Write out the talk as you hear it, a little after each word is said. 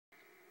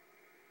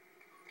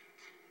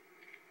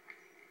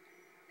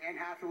and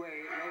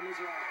Hathaway, Les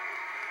Miserables.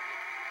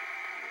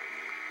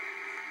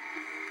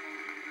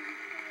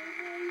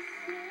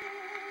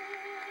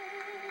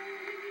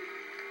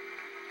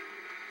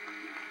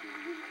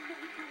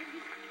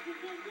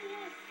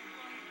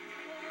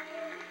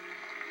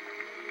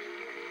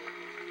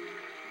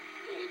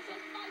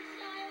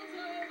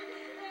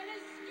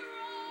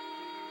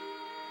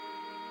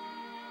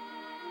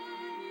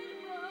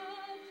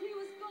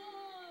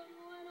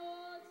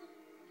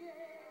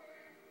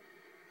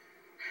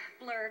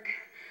 Blurg.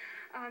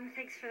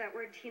 Thanks for that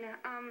word, Tina.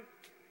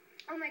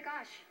 Oh my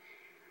gosh,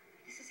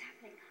 this is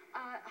happening.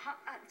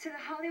 To the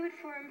Hollywood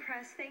Foreign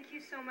Press, thank you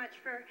so much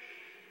for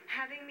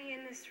having me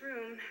in this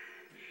room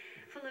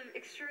full of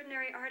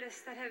extraordinary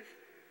artists that have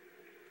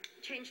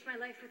changed my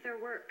life with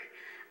their work.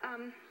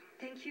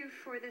 Thank you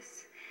for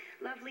this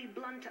lovely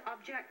blunt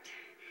object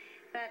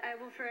that I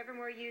will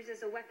forevermore use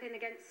as a weapon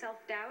against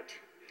self-doubt.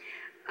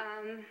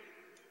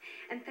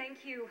 And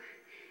thank you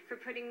for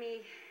putting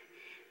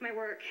my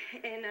work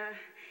in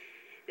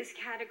this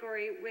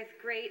category with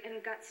great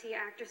and gutsy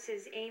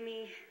actresses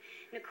Amy,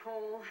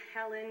 Nicole,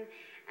 Helen,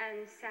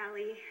 and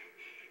Sally.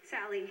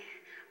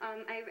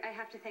 I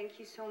have to thank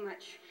you so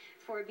much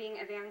for being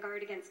a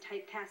vanguard against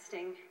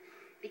typecasting,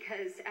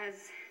 because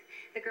as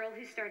the girl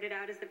who started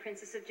out as the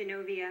Princess of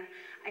Genovia,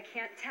 I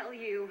can't tell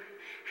you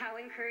how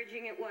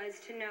encouraging it was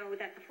to know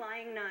that the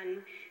Flying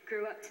Nun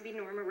grew up to be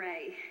Norma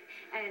Ray,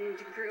 and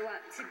grew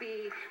up to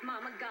be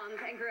Mama Gump,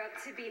 and grew up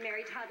to be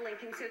Mary Todd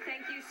Lincoln. So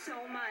thank you so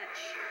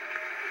much.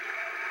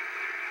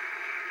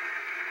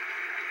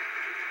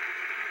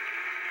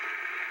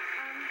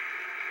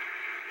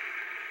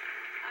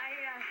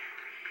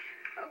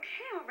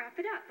 Okay, I'll wrap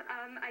it up.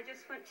 I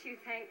just want to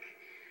thank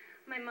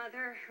my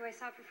mother, who I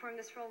saw perform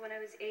this role when I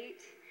was 8.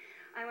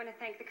 I want to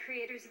thank the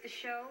creators of the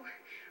show,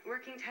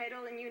 Working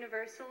Title and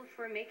Universal,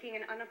 for making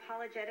an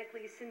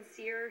unapologetically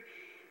sincere,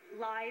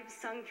 live,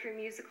 sung-through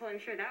musical. I'm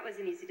sure that was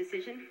an easy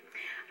decision.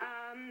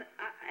 And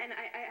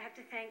I have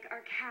to thank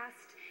our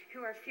cast,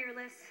 who are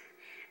fearless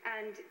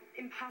and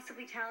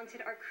impossibly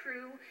talented, our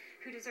crew,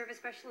 who deserve a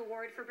special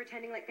award for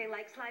pretending like they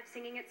liked live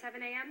singing at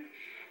 7 a.m.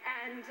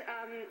 And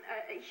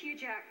Hugh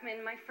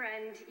Jackman, my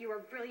friend, you are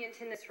brilliant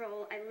in this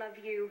role. I love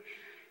you.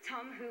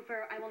 Tom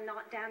Hooper, I will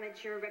not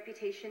damage your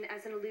reputation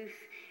as an aloof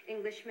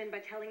Englishman by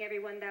telling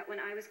everyone that when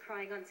I was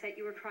crying on set,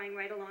 you were crying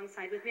right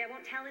alongside with me. I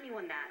won't tell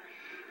anyone that.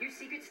 Your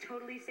secret's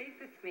totally safe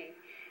with me.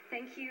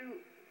 Thank you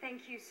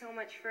so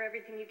much for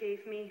everything you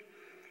gave me.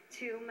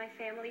 To my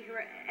family, who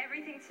are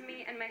everything to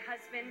me, and my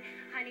husband,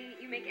 honey,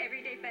 you make every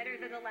day better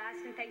than the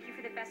last, and thank you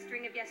for the best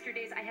string of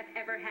yesterdays I have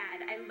ever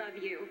had. I love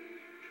you.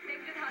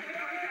 Thank you to the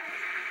Hollywood Foreign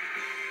Press.